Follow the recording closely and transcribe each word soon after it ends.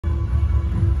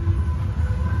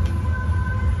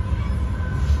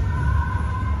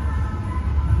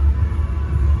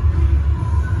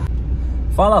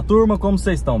Fala turma, como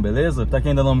vocês estão, beleza? Pra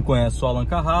quem ainda não me conhece, sou Alan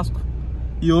Carrasco.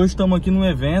 E hoje estamos aqui num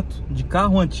evento de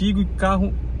carro antigo e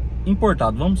carro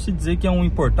importado. Vamos se dizer que é um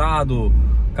importado,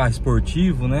 carro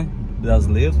esportivo, né?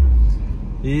 Brasileiro.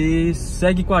 E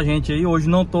segue com a gente aí. Hoje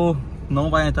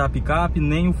não vai entrar a picape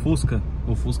nem o Fusca.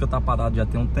 O Fusca tá parado já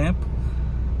tem um tempo.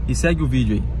 E segue o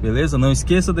vídeo aí, beleza? Não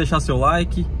esqueça de deixar seu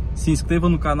like, se inscreva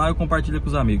no canal e compartilha com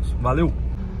os amigos. Valeu!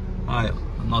 Olha,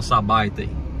 a nossa baita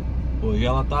aí. Hoje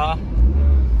ela tá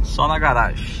só na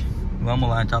garagem. Vamos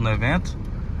lá entrar no evento.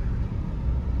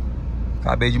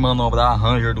 Acabei de manobrar a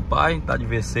Ranger do pai, tá de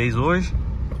V6 hoje.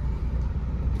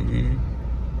 E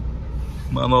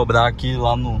manobrar aqui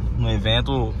lá no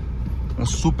evento um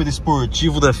super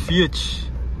esportivo da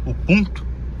Fiat, o Punto,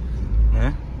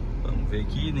 né? Vamos ver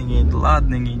aqui, ninguém do lado,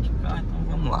 ninguém de cá, então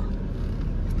vamos lá.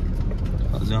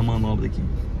 Fazer uma manobra aqui.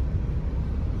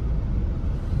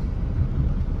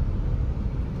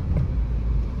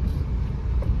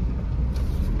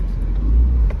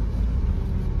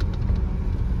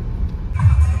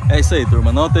 É isso aí,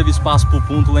 turma, não teve espaço pro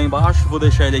Punto lá embaixo, vou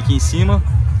deixar ele aqui em cima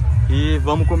e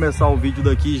vamos começar o vídeo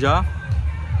daqui já.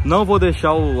 Não vou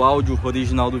deixar o áudio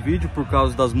original do vídeo por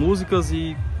causa das músicas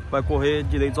e vai correr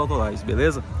direitos autorais,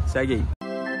 beleza? Segue aí.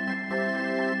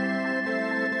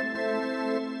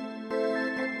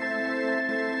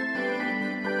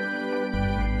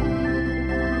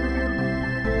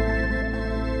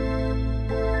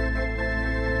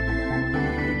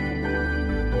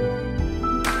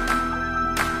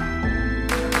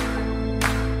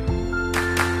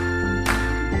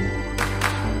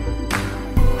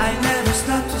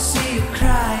 Stop to see you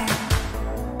cry.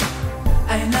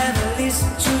 I never listen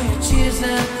to your tears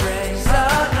and praise.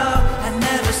 Oh no, I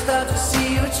never stop to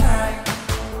see you try.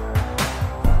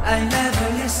 I never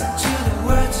listen to the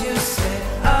words you say.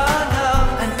 Oh no,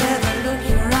 I never look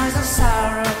your eyes of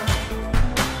sorrow.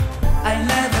 I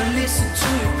never listen to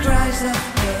your cries of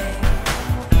pain.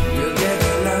 You get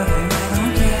the love and I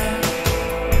don't care.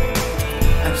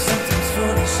 I'm sometimes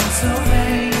foolish and so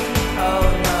vain. Oh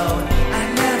no,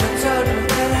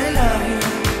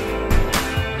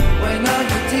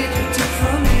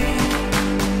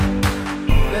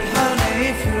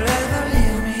 if you ever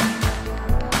leave me,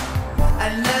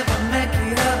 I'll never make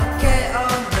it okay,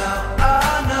 oh no.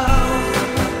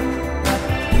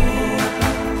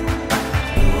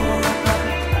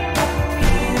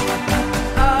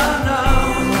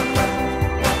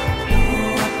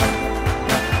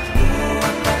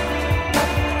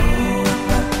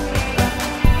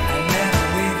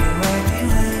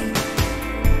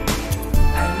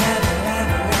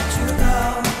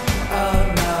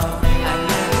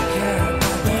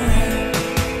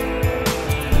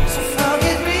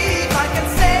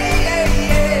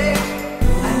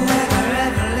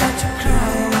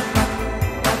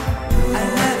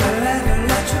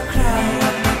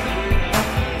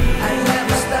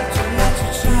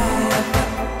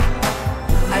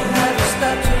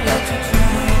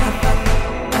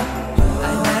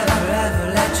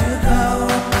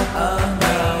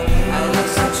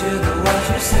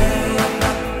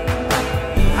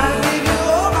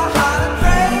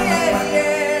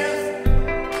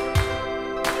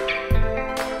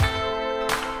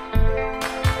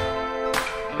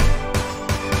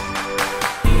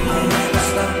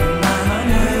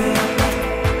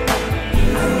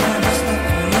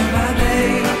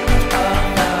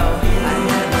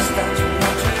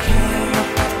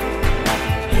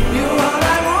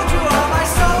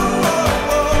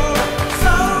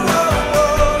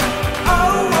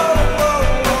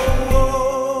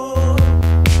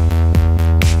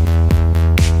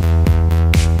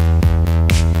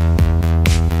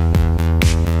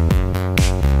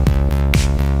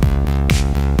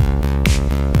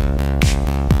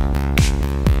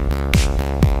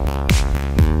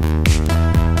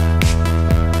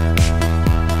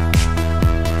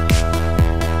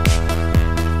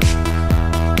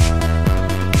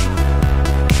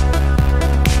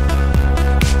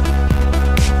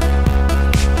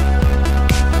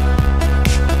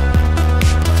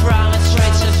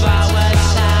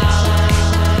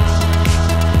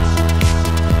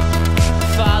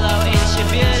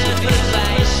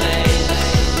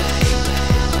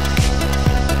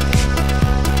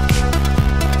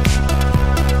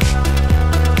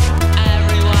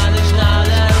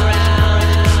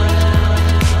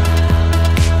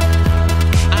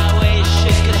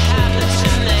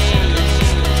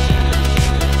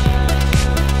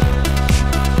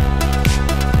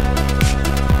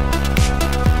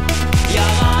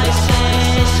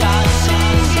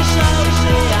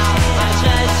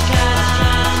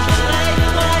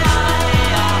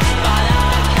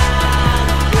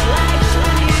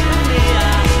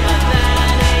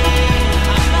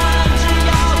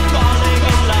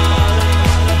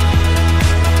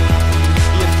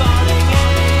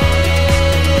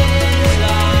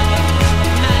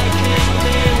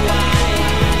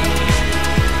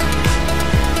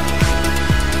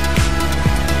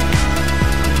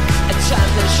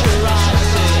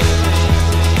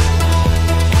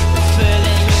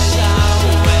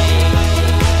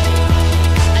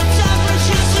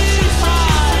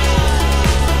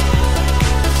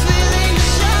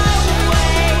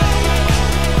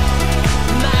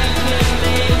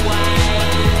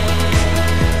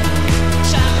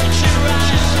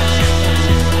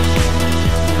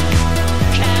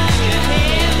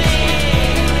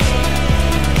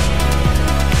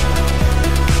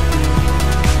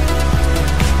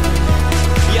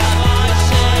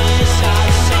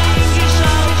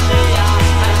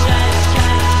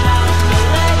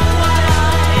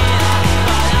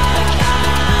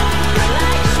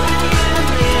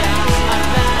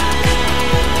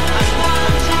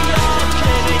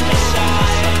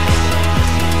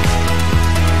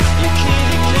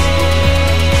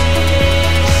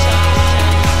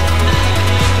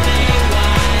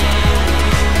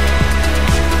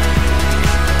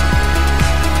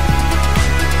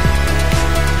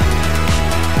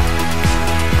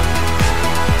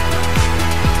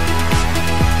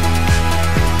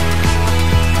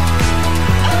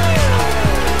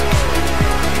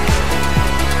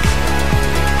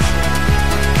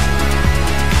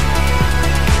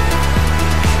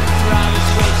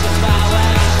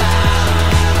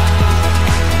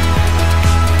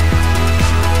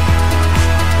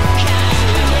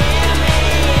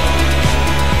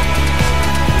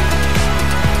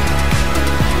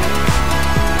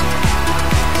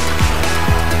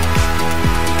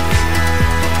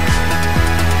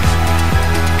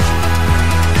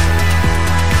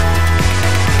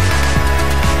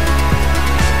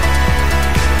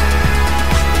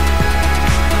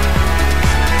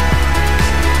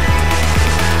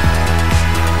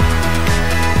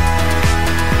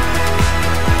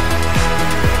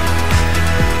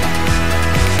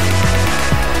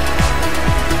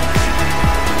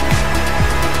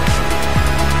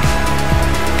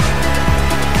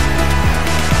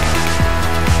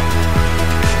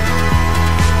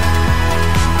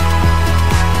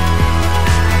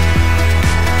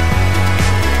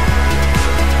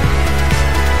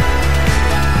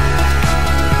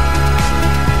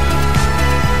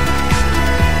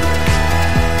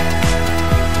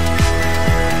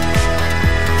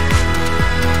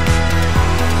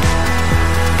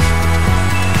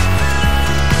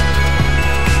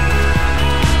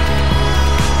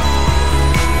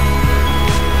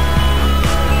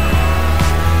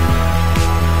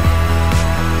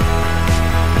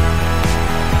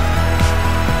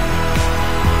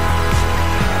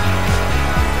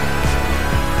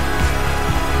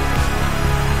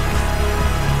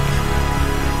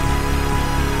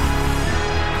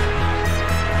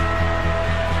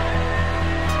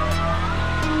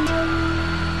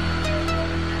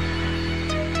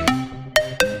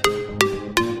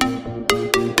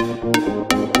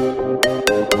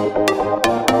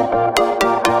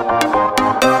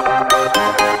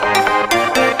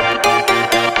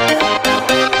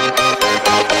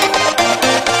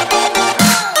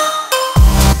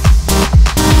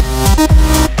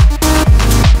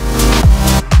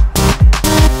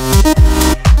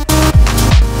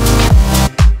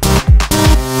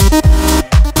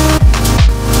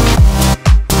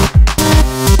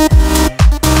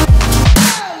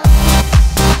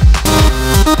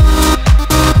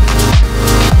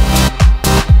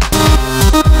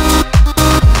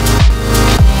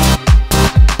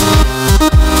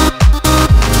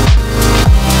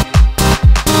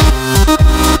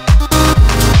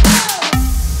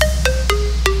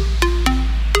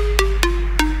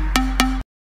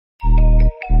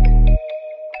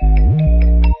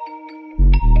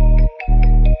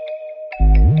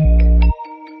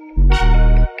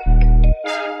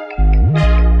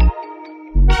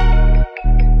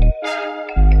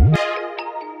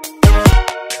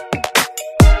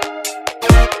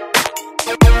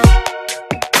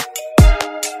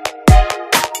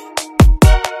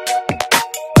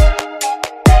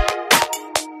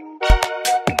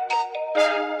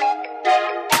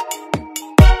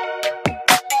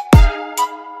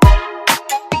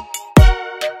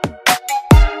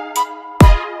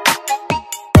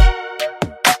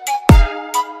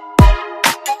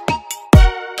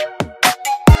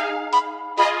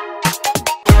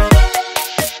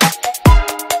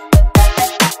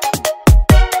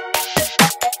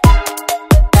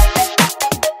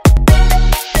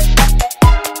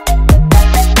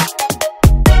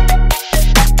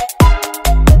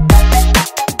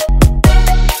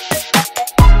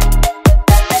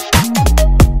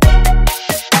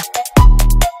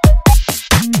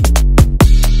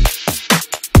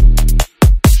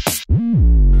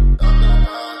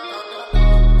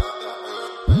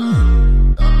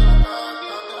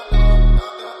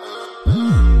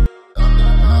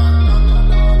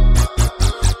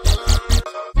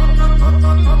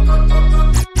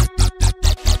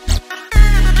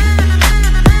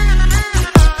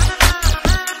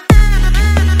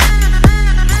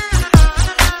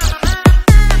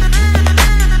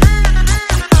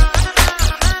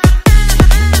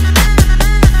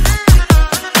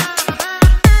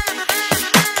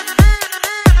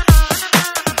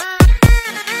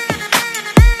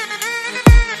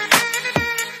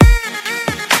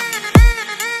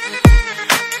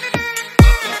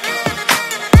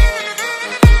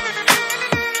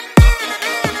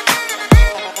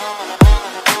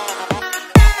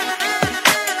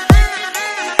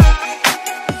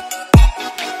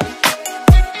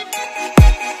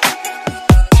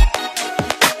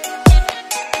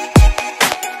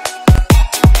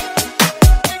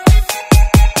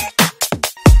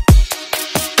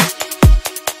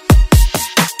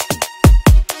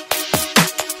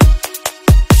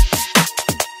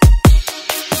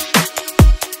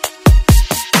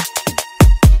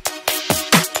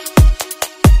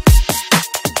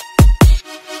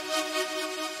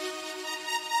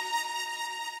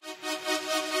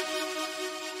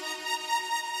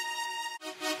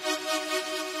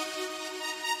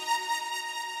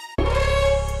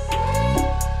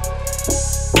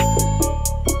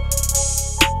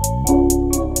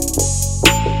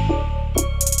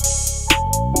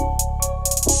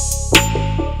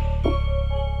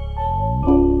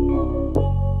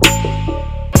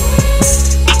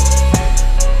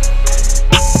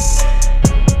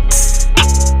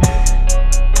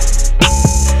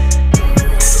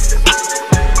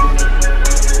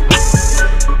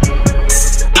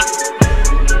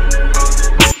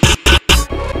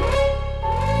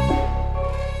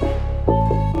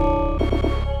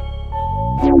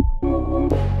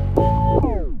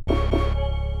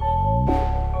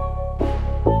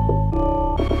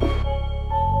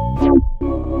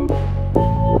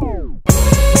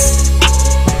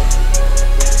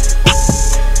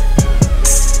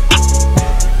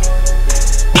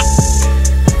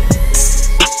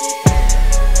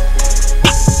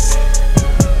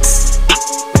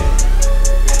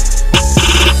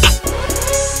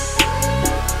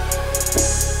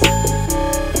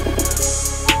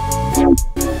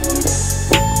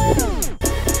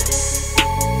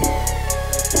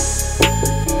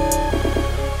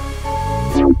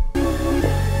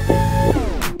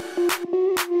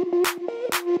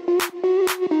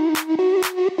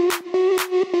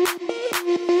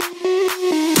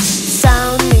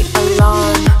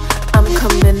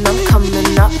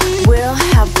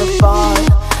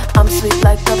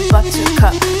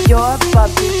 up your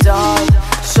Barbie doll.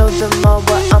 Show them all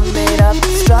what I'm made of.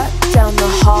 Strut down the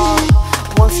hall,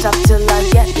 won't stop till I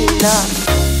get enough.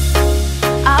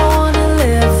 I wanna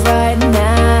live right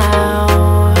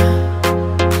now.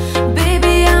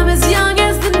 Baby, I'm as young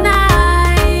as the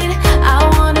night. I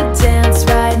wanna dance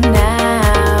right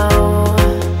now.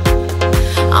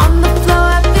 On the floor,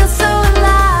 I feel so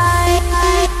alive.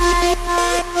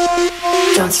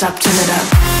 Don't stop, turn it up.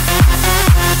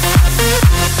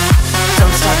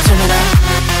 Don't stop, turn it up.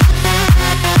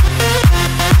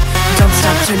 Don't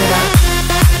stop, turn it up.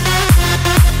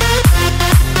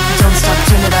 Don't stop,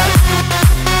 turn it up.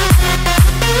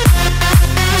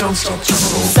 Don't stop, turn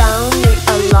it up. Sound the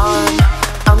alarm.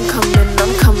 I'm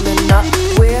coming up.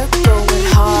 We're going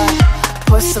hard.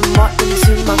 Pour some more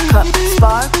into my cup.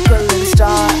 Sparkling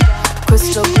star,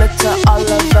 crystal glitter all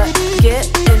over. Get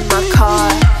in my car.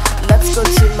 Let's go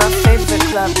to my favorite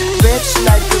club. Rich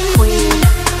like